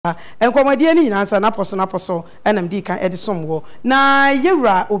En komedie ni nyina na poso enam di kan edisom wo na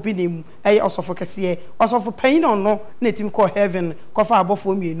yewra obinim osofo kese osofo pain no na etim call heaven kofa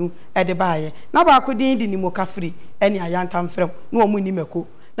abofo mienu ede baaye na ba akodi di ni mokafri ene ayantam frem na omu ni mako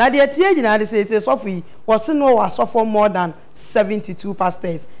na de tie nyina de say sofo yi wose no wasofo more than 72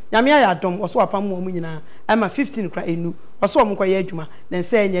 pastors nyame ayadom wose wapam omu nyina ama 15 kra enu wose omu koye adwuma na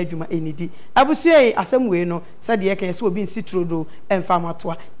nse enya adwuma enidi abusue asemwe no sade ye kan se obi nsitrodo emfa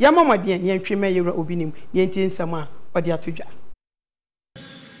matoa ya mamade ne ntweme yewra obinim ne nti nsam a ode atodwa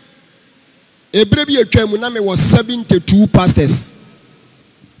ebrebi etwamu na me was 72 pastors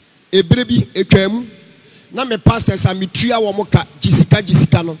ebrebi etwamu na me pastors a metua wo moka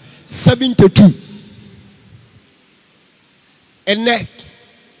jisika no 72 ene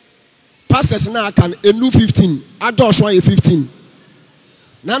pastors na kan enu 15 adoso aye 15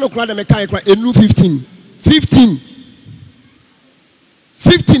 na no kura de me kan kura enu 15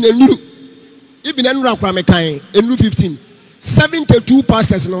 enu even enu akura me kan enu 15 72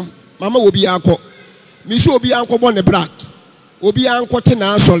 pastors no mama obi akọ mi so obi anko bo ne brak obi anko te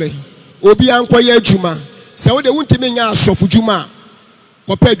na asole obi anko ye adwuma se wo de wuntimi nya asofu dwuma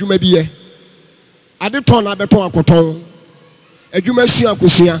kopa adwuma biye ade ton na beton akoton adwuma sua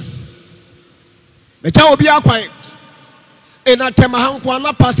akosua mecha obi akwan ena tema hanko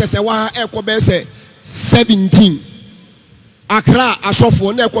na pastors e wa ekobe se 17 akra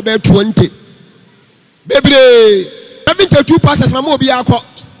asofo na ekobe 20 bebre 72 pastors mama obi akọ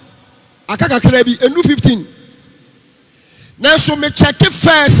akaka kra bi enu 15 na so me check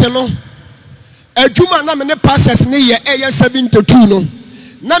first no adwuma na me ne pastors ne ye 72 no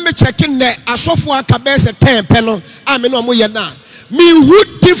na me check ne asofo aka be se 10 pe no a me no mo ye na me who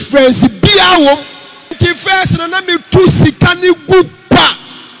difference bia wo ki first no na me tu sika ni gu pa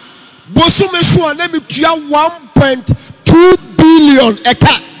boso me so na me tua 1.2 billion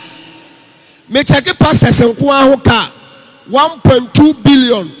eka me check pastors nko aho ka 1.2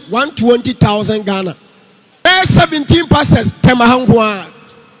 billion 120,000 Ghana 17 pastors tema hankwa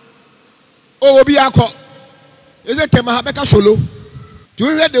obi akọ is it tema habeka solo do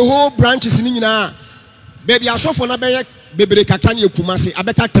you read the whole branches ni nyina baby asofo na beye bebere kakra na ekumase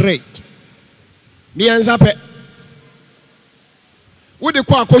abeka 3 mienza pe wo de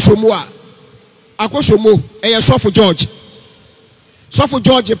kwa akosomo eye sofo George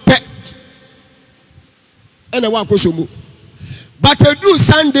pe ene wa akosomo but do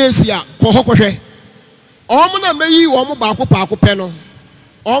Sundays ya ko hokohwe omo na meyi omo baako paako pe no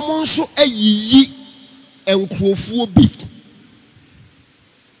omo nso ayiyi enkrofo bi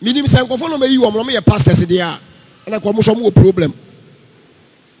minim se enkrofo no meyi omo no ye pastors dia na ko omo so mo problem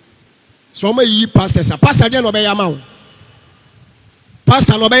so omo yi pastors pastor dia no be ya ma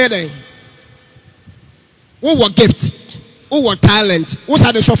pastor no be ye den wo gift wo talent wo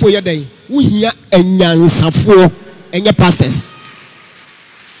sa de sofo ye den wo hia enyansafo enye pastors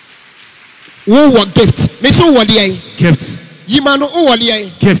wo gift me so wo de gift yima no wo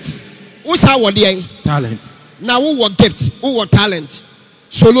de gift wo sa wo de talent na wo gift wo talent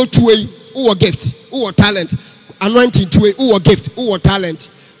solo tuwe wo gift wo talent anointing tuwe wo gift wo talent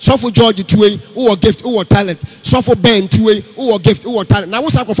sofo George tuwe wo gift wo talent sofo Ben tuwe wo gift wo talent na wo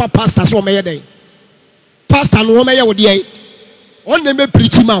sa ko fa pastor so me ye den pastor no me ye wo de on na me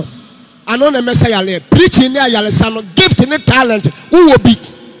preach ma ano na me say yale preaching na yale sa no gift ni talent wo bi.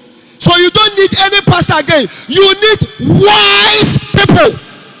 So you don't need any pastor again. You need wise people.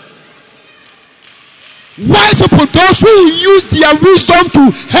 Wise people, those who use their wisdom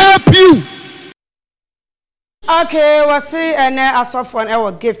to help you. Okay, we see ene asofo na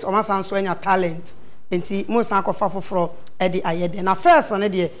our gift o masanso enya talent. Enti mo san akọfa foforo e di ayede. Na first one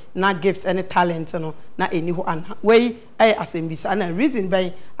de na gift any talent no na eni ho ana. Wei asembisa na reason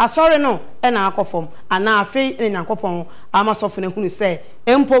by asore no e na akọfom ana afi ne nyankopon amasofo na hunu se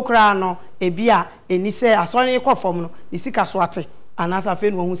empokra no ebia eni se asore ikọfom no isika so ate ana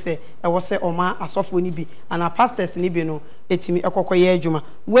safe no hu se e wo se oma asofo ni bi ana pastors ni bi no etimi ekokoye adwuma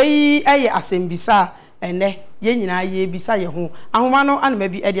wei asembisa ene ye nyina ye bisa ye ho ahoma no anama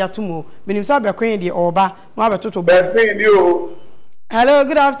bi ede atomo minim sa be kwen de oba no abetoto bo. Hello,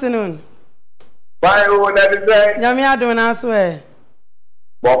 good afternoon. Bye, what that is say? Nyame adon na so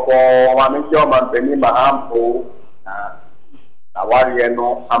Boko mami jo man peni mahampo na wari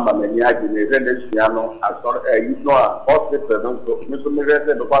no amba meni aji ne rende siano asor you know hospital no so me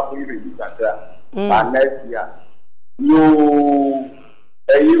rende do pa kuri bi kakra ba next year you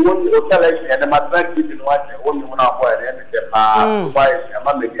you want to tell us and my friend did no what only one of boy and the why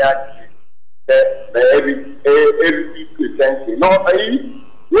am me aji every percent no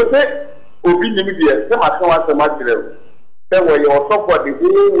you say Obinim bi se ma kan wa se ma kire There were your support the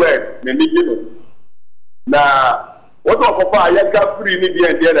whole world, maybe now. What of a I got free media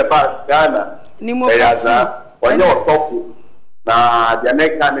and the past Ghana? Nimoyaza, when you're talking. Now, the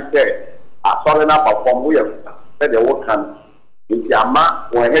next time I say, I saw enough from William, said the work can in Yama,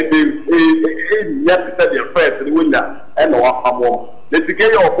 when he did the first winner and what home. Let's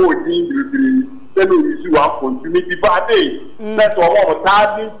get your whole team to be you are continuity party. That's what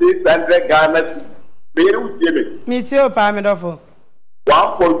I'm saying, 600 Ghana. Me too, Pamedofo.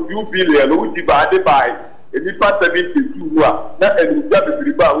 1.2 billion, which is by. If you pass 72, that is the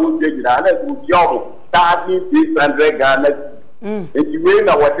river who take it, and that's what you're starting 600 Ghana. If you win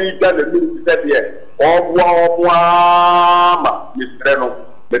our leader, the news said here, or Mr.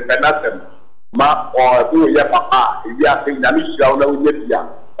 the Penatem, Ma or do ya papa, if you are saying that you shall know yet,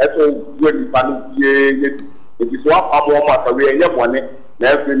 that's all good. It is one of our away, your money.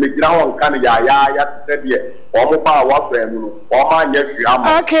 Never make ground can ya said here, or what family, or my nephew.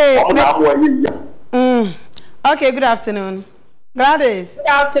 Okay. Okay, good afternoon. Gladys. Good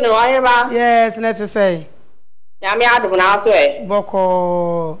afternoon, Ayama. Yes, let's say. Yami Adam na so e.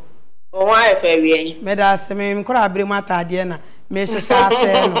 Boko. O wa e fe wi. Me da se me kora abire mata de na. Me hyehyɛ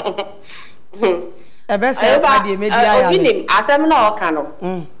ase no. Ebe se pa de me di aya. Obinim asem na o ka no.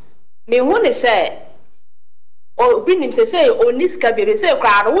 Me hu ne se Obinim se oniska bebe se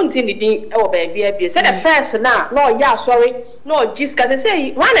kra no wonti ni din e wo ba bia bia. Se the first na o ya sorry na o jiska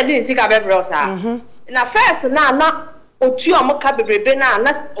se wan na din sika bebre o sa. Na first na otu omuka bebrebe na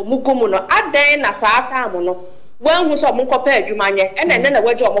omugomu no adan na saata amu no wan hu so omukopa adwumanye na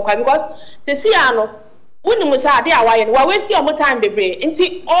waje omuka because se si ano wonimu sa ade awaye no wa wesi omutan bebre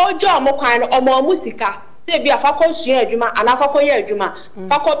nti ojo omukwan no omo sika se bia fakọ sua adwuma ana fakọ ye adwuma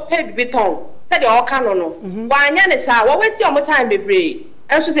fakọ pe bibiton se de o ka no wanya ne sa wa wesi omutan bebre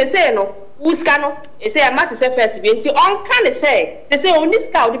enso se no wuska no ese amate se first bi nti on ka ne se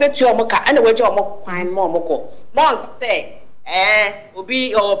oniska odi betu omuka ana waje omukwan mo omukọ Mon say,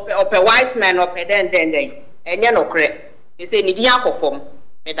 obi or wise man or pedant and no credit. You say, Nidia form.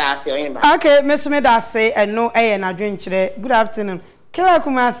 Okay, Miss Medase, and no A and I drink today. Good afternoon. Killer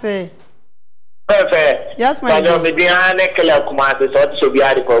Kumase. Perfect. Yes, my dear. Mediana Killer Kumase, so be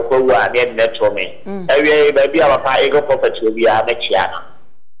article for one net for me. Every baby of a ego puppet will be a Mechiana.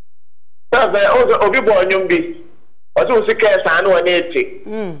 Perfect. Also, Obi Bonumbi. Also, sick as I know an 80.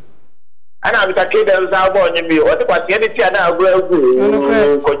 And I'm talking about me. What about the energy and I will go?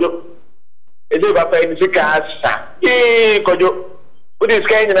 Is it about the car? Could you put this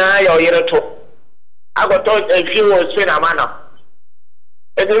kind of eye or year or two? I got told a few was in a manner.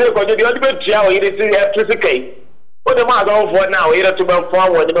 And you look at the ultimate jail, it is electricity. What the matter of what now? Either to be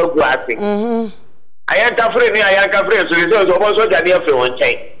forward about grasping. I am covering, so it's almost what I near for one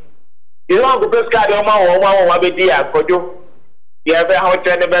chain. You don't go to the car, or my dear, could you? Yeah, but how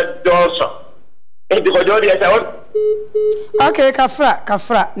can I also? Okay,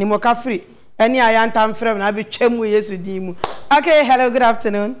 Kafra, Nimo Kafri. Any ayantam from Nabi Chemu Yesu Dimu. Okay, hello, good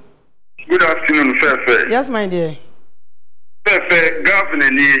afternoon. Good afternoon, Fair. Yes, my dear. Fair,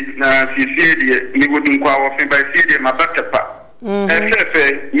 Governor, na CCD, me wouldn't call off by CD, my butterpa.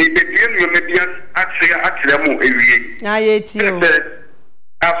 Fair, me begin your maybe actually more every year.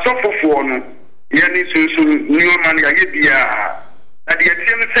 I suffer for no, Yanni Susu, new money, I get the at the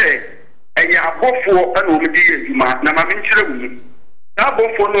attempt say, and you have both for an old dear, na mamma children. Now,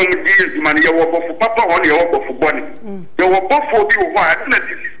 both for no dear, man, you were both for papa on your both for bonnie. You were both for you, why, and that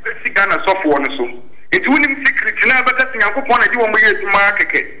is Ghana software on so. It wouldn't secret, never that thing I could want to do on my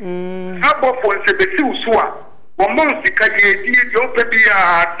market. How both for the Sua, one month the Kaji, your baby,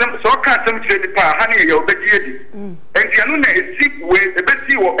 so can't some trade the honey, your baby. And Januna is sick with the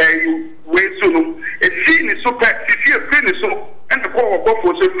Bessie or a way soon. A scene is so bad, to see a friend is so. And the call of both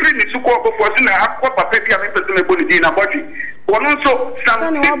so free to call before in a quarter baby, I'm in a body. But also, some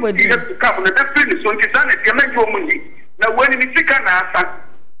have to come on the friend so it's done if you make your money. Now, when you see an answer,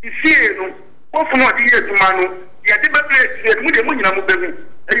 you see, both from what years to Manu, you are the with the money I'm moving,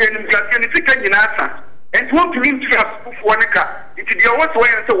 and you got any chicken in answer. And to want to interrupt for one car, it's the other way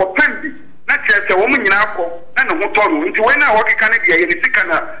and so a pendy, not just a woman in Apple, and a motor, into when I walk a candy, and it's a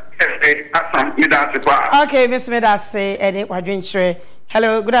okay, Miss Medase, and it was doing.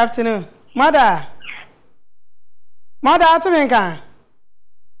 Hello, good afternoon. Mother, Ataminka.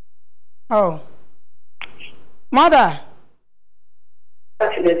 Oh, Mother.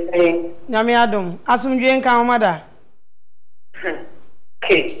 Nami Adam, Asum Jenka, Mother.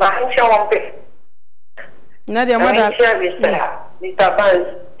 Okay, I'm sure Nadia, Mother. Mr. Vance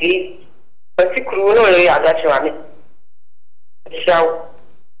is particularly a Dutchman. So,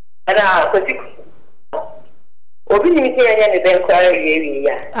 and I Obinim here any ben query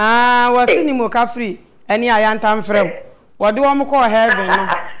ya. Ah, was in Moka free. Any ayantam frame. What do I call heaven?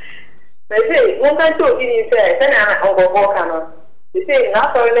 They say, one time to Obinim says, then I'm over Volcano. You say,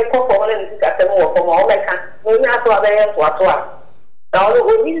 not only come for one and got them more from all that can, no, not to other what. Now,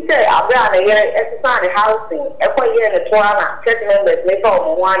 Obinim say, I've got a year exercise housing, every year in the Tuana, church members make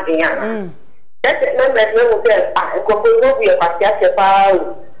all one day. Church members will say, I will be a Patricia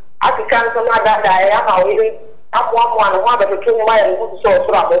Pau. I can come out that I am already. I'm one but the 2 miles so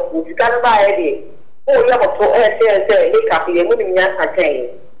trouble. You can't buy it. Oh, you have to look up the moving young again.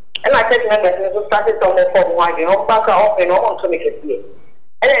 And I said, members started to move from one back off and on to make it clear.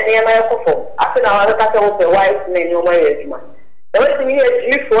 And then near my phone, after now, I look at the wife name of my regiment. The way to me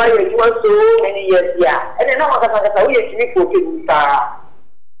is you for you want so many years, yeah. And then I'm going to say, we for you.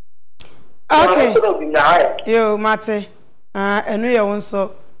 Okay. Yo, Mate. And we are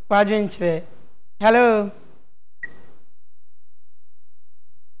also Padrinche. Hello.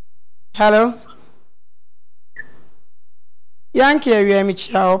 Hello. Yankee, we are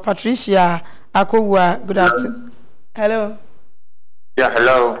Michelle, Patricia, Akowa. Good afternoon. Hello. Yeah,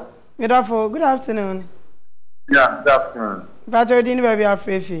 hello. Good afternoon. Yeah, good afternoon. But you didn't be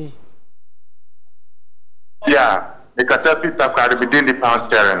afraid. Yeah, because I feel that I be doing the pound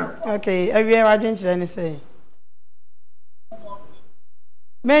sterling. Okay, have you ever done anything? Say.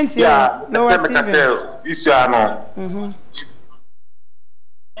 Menti, yeah, no what this year no.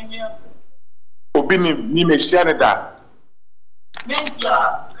 Obinim ni me share that.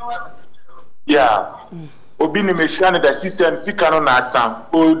 Yeah. Obinim me share that system sika no na asam.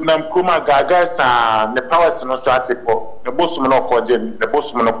 O nam kuma gaga sa ne powers no so atepo. Ne bosom no ko gem, ne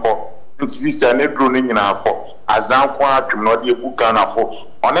bosom no ko. Nti sisa ne dro ne nyina ko. Azan ko atwem no de buka na fo.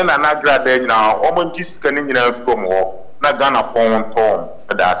 One na na grada nyina, omo nti sika ne nyina from ho. Na Ghana phone tom.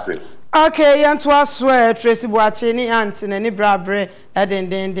 That's it. Okay, yanto aswe Tracy Boache ni auntie na ni brabre den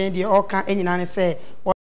the oka enyina ne say